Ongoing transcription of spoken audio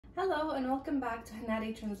Hello and welcome back to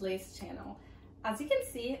Hanadi Translates channel. As you can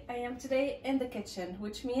see, I am today in the kitchen,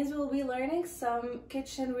 which means we'll be learning some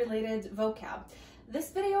kitchen related vocab.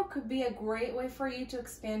 This video could be a great way for you to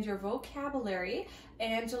expand your vocabulary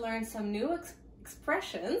and to learn some new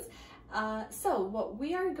expressions. So what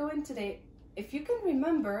we are going today, if you can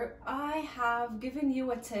remember, I have given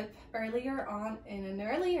you a tip earlier on in an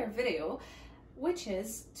earlier video, which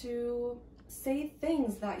is to say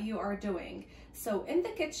things that you are doing. So in the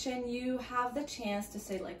kitchen, you have the chance to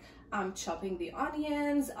say like, I'm chopping the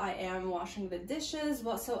onions, I am washing the dishes,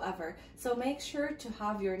 whatsoever. So make sure to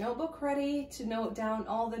have your notebook ready to note down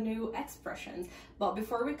all the new expressions. But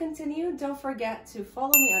before we continue, don't forget to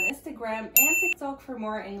follow me on Instagram and TikTok for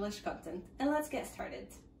more English content. And let's get started.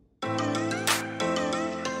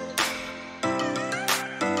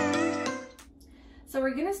 So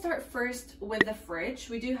we're gonna start first with the fridge.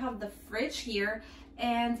 We do have the fridge here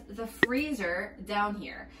and the freezer down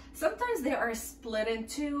here. Sometimes they are split in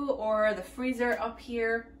two, or the freezer up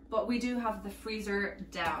here, but we do have the freezer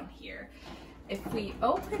down here. If we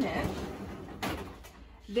open it,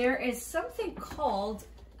 there is something called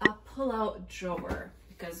a pull-out drawer,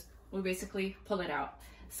 because we basically pull it out.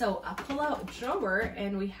 So a pull-out drawer,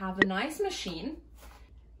 and we have an ice machine,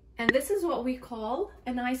 and this is what we call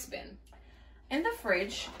an ice bin. In the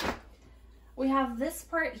fridge, we have this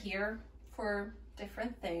part here for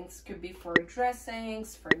different things. Could be for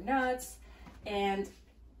dressings, for nuts, and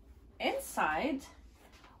inside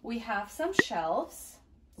we have some shelves.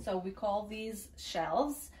 So we call these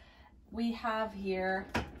shelves. We have here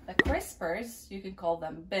the crispers. You can call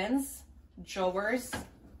them bins, drawers,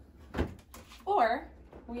 or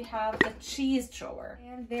we have the cheese drawer.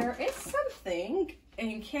 And there is something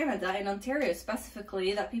in Canada, in Ontario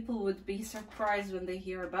specifically, that people would be surprised when they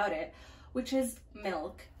hear about it, which is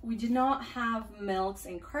milk. We do not have milks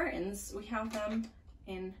in cartons, we have them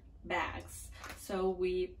in bags. So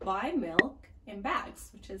we buy milk in bags,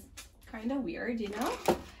 which is kind of weird, you know?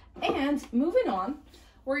 And moving on,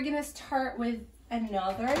 we're gonna start with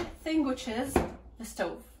another thing, which is the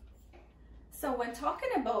stove. So when talking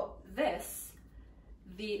about this,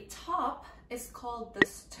 the top is called the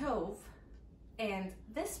stove, and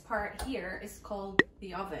this part here is called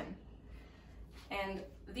the oven. And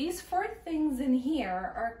these four things in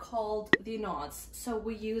here are called the knobs. So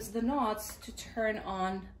we use the knobs to turn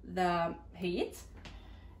on the heat.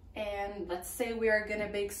 And let's say we are gonna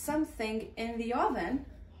bake something in the oven,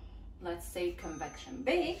 let's say convection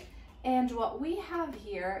bake, and what we have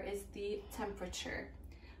here is the temperature,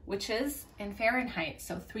 which is in Fahrenheit.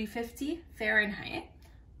 So 350 Fahrenheit.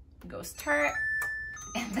 Go start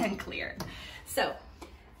and then clear. So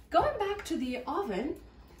going back to the oven,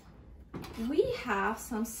 we have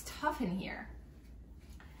some stuff in here.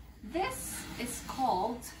 This is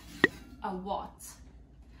called a watt.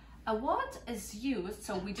 A watt is used,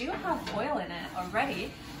 so we do have oil in it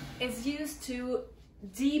already, is used to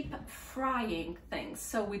deep frying things.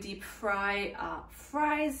 So we deep fry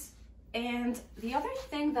fries. And the other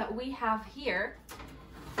thing that we have here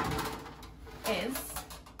is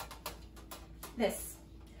this.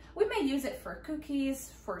 We may use it for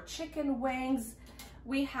cookies, for chicken wings.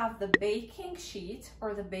 We have the baking sheet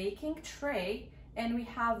or the baking tray, and we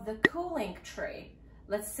have the cooling tray.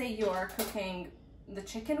 Let's say you are cooking the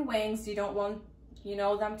chicken wings, you don't want,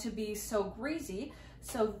 them to be so greasy.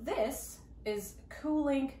 So this is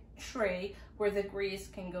cooling tray where the grease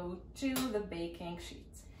can go to the baking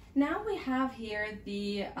sheet. Now we have here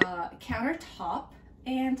the countertop,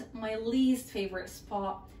 and my least favorite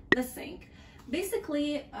spot, the sink.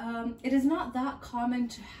 Basically, it is not that common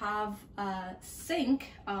to have a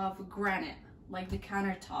sink of granite like the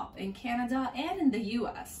countertop in Canada and in the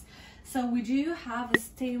US. So we do have a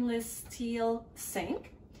stainless steel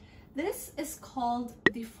sink. This is called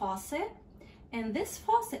the faucet, and this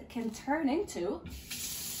faucet can turn into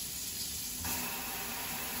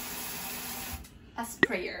a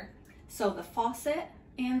sprayer. So the faucet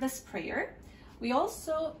and the sprayer. We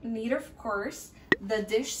also need, of course, the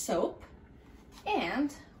dish soap.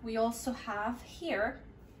 And we also have here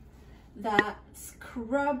the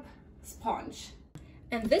scrub sponge.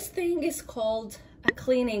 And this thing is called a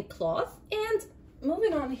cleaning cloth. And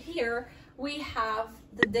moving on here, we have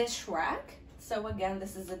the dish rack. So again,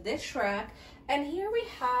 this is a dish rack. And here we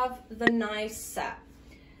have the knife set.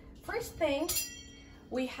 First thing,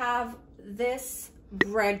 we have this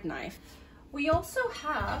bread knife. We also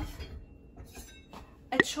have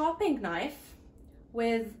a chopping knife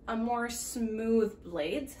with a more smooth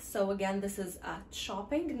blade. So again, this is a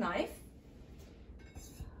chopping knife.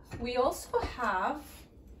 We also have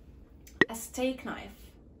a steak knife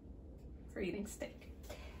for eating steak.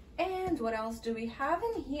 And what else do we have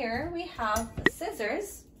in here? We have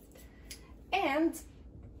scissors, and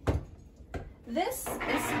this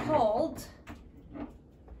is called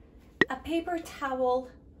a paper towel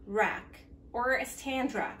rack or a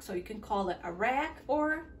stand rack. So you can call it a rack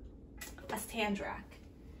or a stand rack.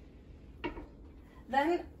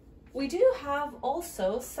 Then we do have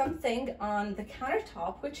also something on the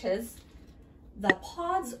countertop, which is the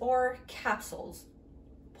pods or capsules.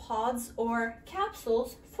 Pods or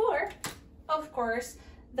capsules for, of course,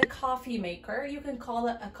 the coffee maker. You can call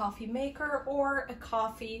it a coffee maker or a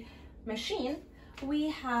coffee machine. We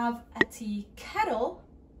have a tea kettle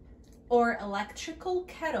or electrical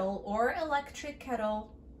kettle or electric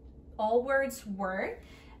kettle. All words were.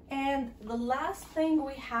 And the last thing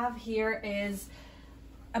we have here is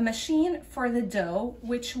a machine for the dough,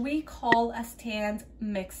 which we call a stand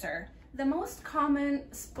mixer. The most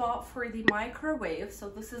common spot for the microwave, so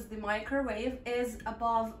this is the microwave, is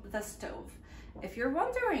above the stove. If you're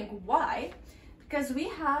wondering why, because we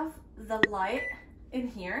have the light in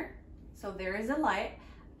here, so there is a light,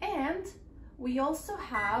 and we also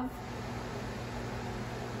have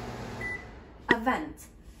a vent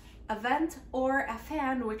or a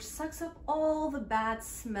fan which sucks up all the bad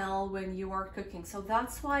smell when you are cooking. So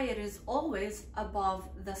that's why it is always above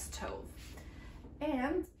the stove.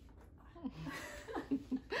 And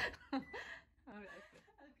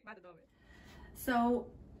so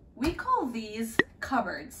we call these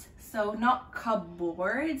cupboards. So not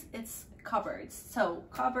cupboards, it's cupboards. So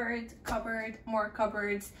cupboard, cupboard, more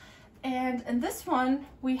cupboards. And in this one,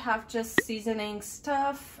 we have just seasoning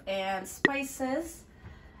stuff and spices.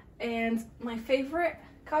 And my favorite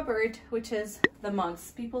cupboard, which is the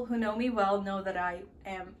mugs. People who know me well know that I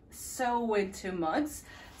am so into mugs.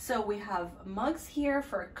 So we have mugs here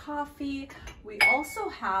for coffee. We also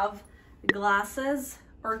have glasses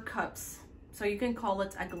or cups. So you can call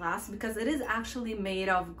it a glass because it is actually made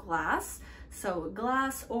of glass. So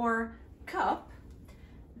glass or cup.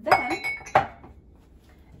 Then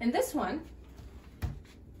in this one,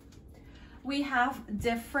 we have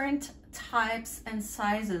different types and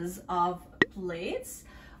sizes of plates.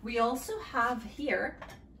 We also have here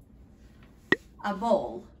a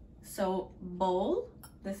bowl. So bowl,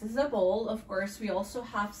 this is a bowl. Of course, we also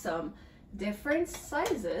have some different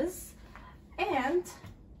sizes, and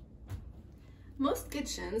most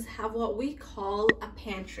kitchens have what we call a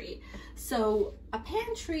pantry. So a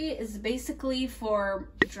pantry is basically for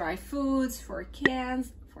dry foods, for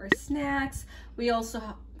cans, for snacks. We also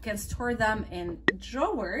can store them in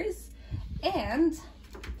drawers, and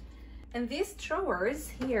in these drawers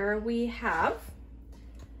here we have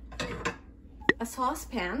a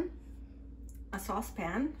saucepan,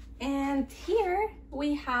 and here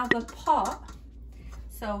we have a pot.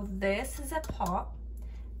 So this is a pot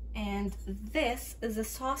and this is a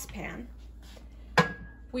saucepan.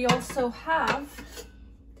 We also have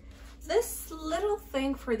this little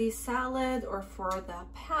thing for the salad or for the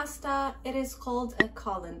pasta. It is called a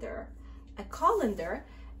colander.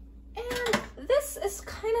 And this is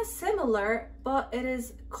kind of similar, but it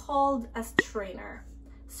is called a strainer.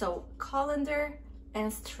 So colander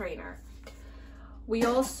and strainer. We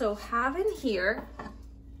also have in here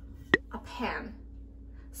a pan.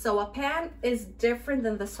 So a pan is different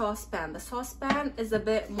than the saucepan. The saucepan is a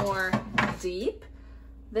bit more deep.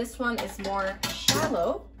 This one is more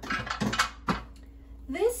shallow.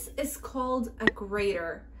 This is called a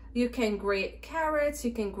grater. You can grate carrots,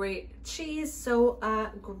 you can grate cheese, so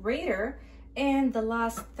a grater. And the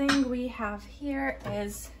last thing we have here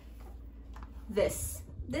is this.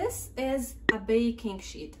 This is a baking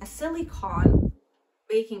sheet, a silicone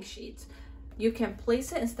baking sheet. You can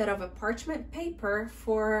place it instead of a parchment paper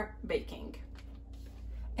for baking.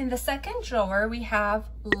 In the second drawer, we have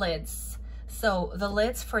lids. So the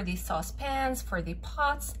lids for the saucepans, for the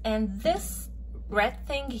pots, and this red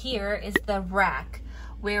thing here is the rack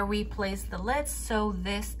where we place the lids. So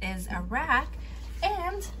this is a rack,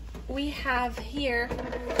 and we have here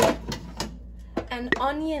an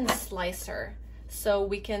onion slicer. So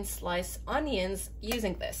we can slice onions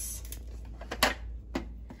using this.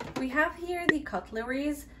 We have here the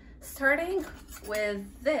cutleries. Starting with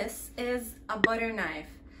this is a butter knife.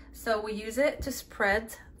 So we use it to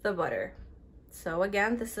spread the butter. So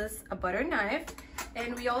again, this is a butter knife.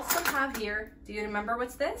 And we also have here, do you remember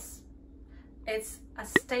what's this? It's a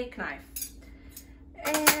steak knife.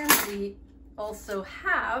 And we also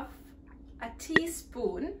have a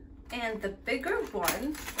teaspoon, and the bigger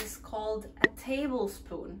one is called a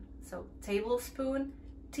tablespoon. So tablespoon,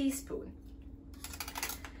 teaspoon.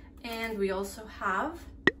 And we also have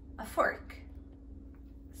a fork.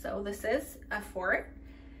 So this is a fork.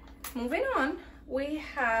 Moving on, we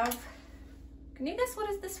have, can you guess what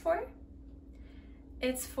is this for?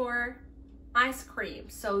 It's for ice cream.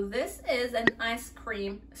 So this is an ice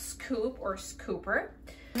cream scoop or scooper.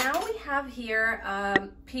 Now we have here a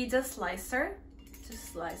pizza slicer to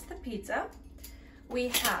slice the pizza. We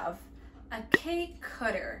have a cake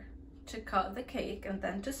cutter to cut the cake and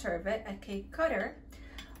then to serve it, a cake cutter.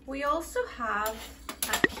 We also have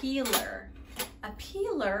a peeler. A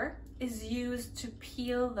peeler is used to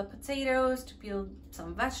peel the potatoes, to peel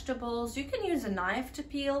some vegetables. You can use a knife to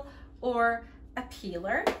peel or a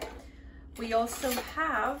peeler. We also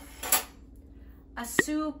have a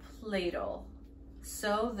soup ladle.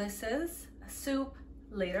 So this is a soup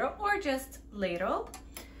ladle or just ladle.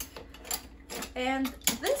 And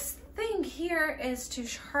this thing here is to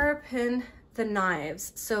sharpen the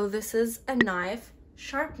knives. So this is a knife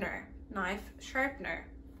sharpener.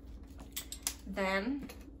 Then,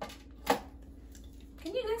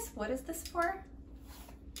 can you guess what is this for?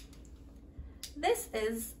 This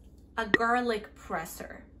is a garlic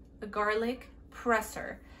presser. A garlic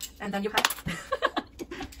presser. And then you have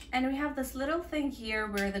and we have this little thing here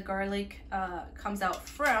where the garlic comes out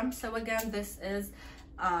from. So again, this is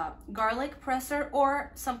a garlic presser,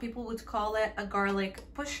 or some people would call it a garlic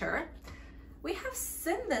pusher. We have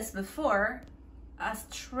seen this before as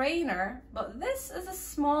strainer, but this is a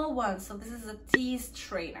small one. So this is a tea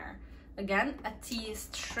strainer. Again, a tea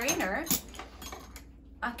strainer.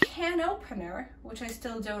 A can opener, which I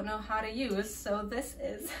still don't know how to use. So this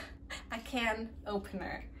is a can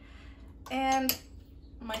opener. And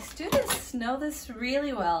my students know this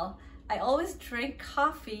really well. I always drink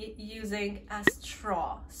coffee using a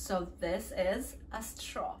straw. So this is a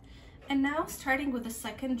straw. And now starting with the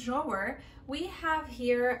second drawer, we have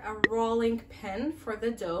here a rolling pin for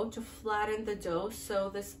the dough to flatten the dough. So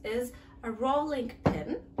this is a rolling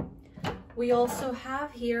pin. We also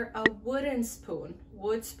have here a wooden spoon.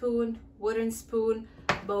 Wood spoon, wooden spoon,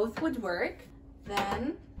 both would work.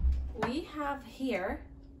 Then we have here,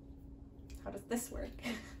 how does this work?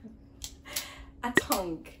 A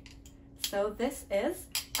tongue. So this is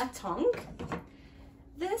a tongue.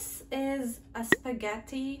 This is a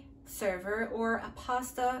spaghetti server or a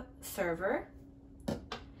pasta server.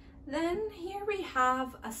 Then here we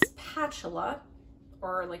have a spatula,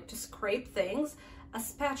 or like to scrape things. A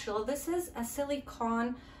spatula. This is a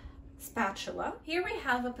silicone spatula. Here we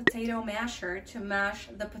have a potato masher to mash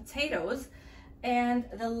the potatoes. And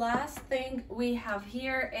the last thing we have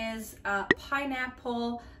here is a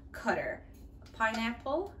pineapple cutter.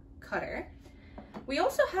 Pineapple cutter. We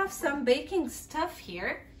also have some baking stuff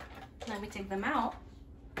here. Let me take them out.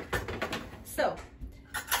 So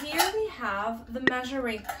here we have the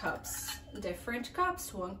measuring cups. Different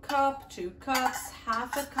cups, 1 cup, 2 cups,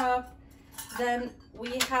 half a cup. Then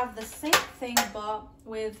we have the same thing but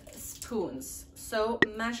with spoons. So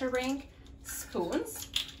measuring spoons.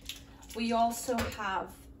 We also have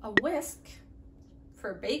a whisk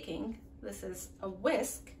for baking. This is a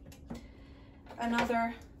whisk.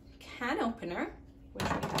 Another can opener, which we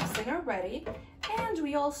have seen already. And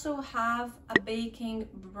we also have a baking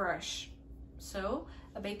brush. So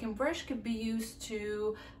a baking brush could be used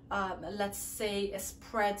to, let's say,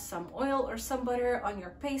 spread some oil or some butter on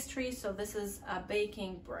your pastry. So this is a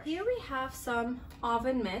baking brush. Here we have some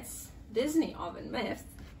oven mitts, Disney oven mitts.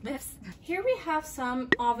 Here we have some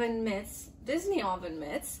oven mitts, Disney oven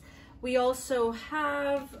mitts. We also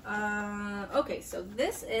have, okay, so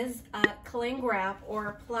this is a cling wrap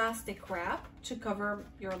or plastic wrap to cover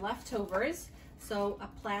your leftovers. So a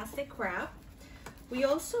plastic wrap. We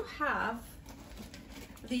also have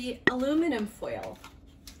the aluminum foil.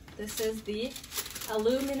 This is the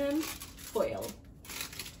aluminum foil.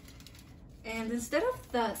 And instead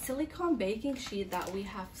of the silicone baking sheet that we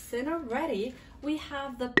have seen already, we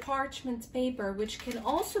have the parchment paper, which can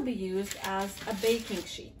also be used as a baking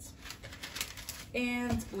sheet.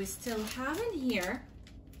 And we still have in here,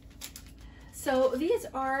 so these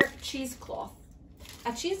are cheesecloth.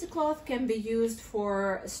 A cheesecloth can be used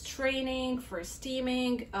for straining, for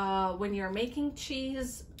steaming, when you're making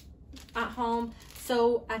cheese at home.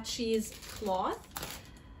 So a cheesecloth.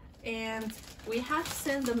 And we have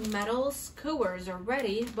seen the metal skewers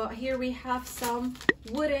already, but here we have some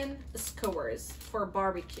wooden skewers for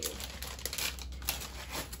barbecue.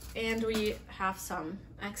 And we have some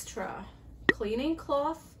extra cleaning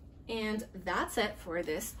cloth, and that's it for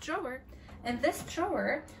this drawer. In this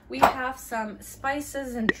drawer, we have some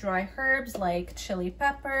spices and dry herbs like chili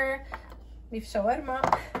pepper, leaf shawarma.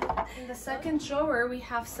 In the second drawer, we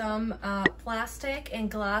have some plastic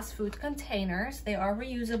and glass food containers. They are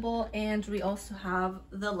reusable, and we also have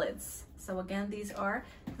the lids. So again, these are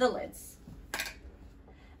the lids.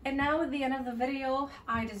 And now at the end of the video,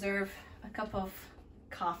 I deserve a cup of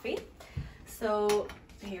coffee. So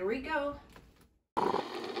here we go.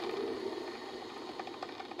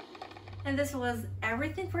 And this was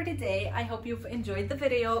everything for today. I hope you've enjoyed the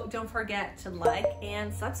video. Don't forget to like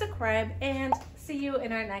and subscribe, and see you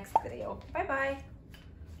in our next video. Bye bye.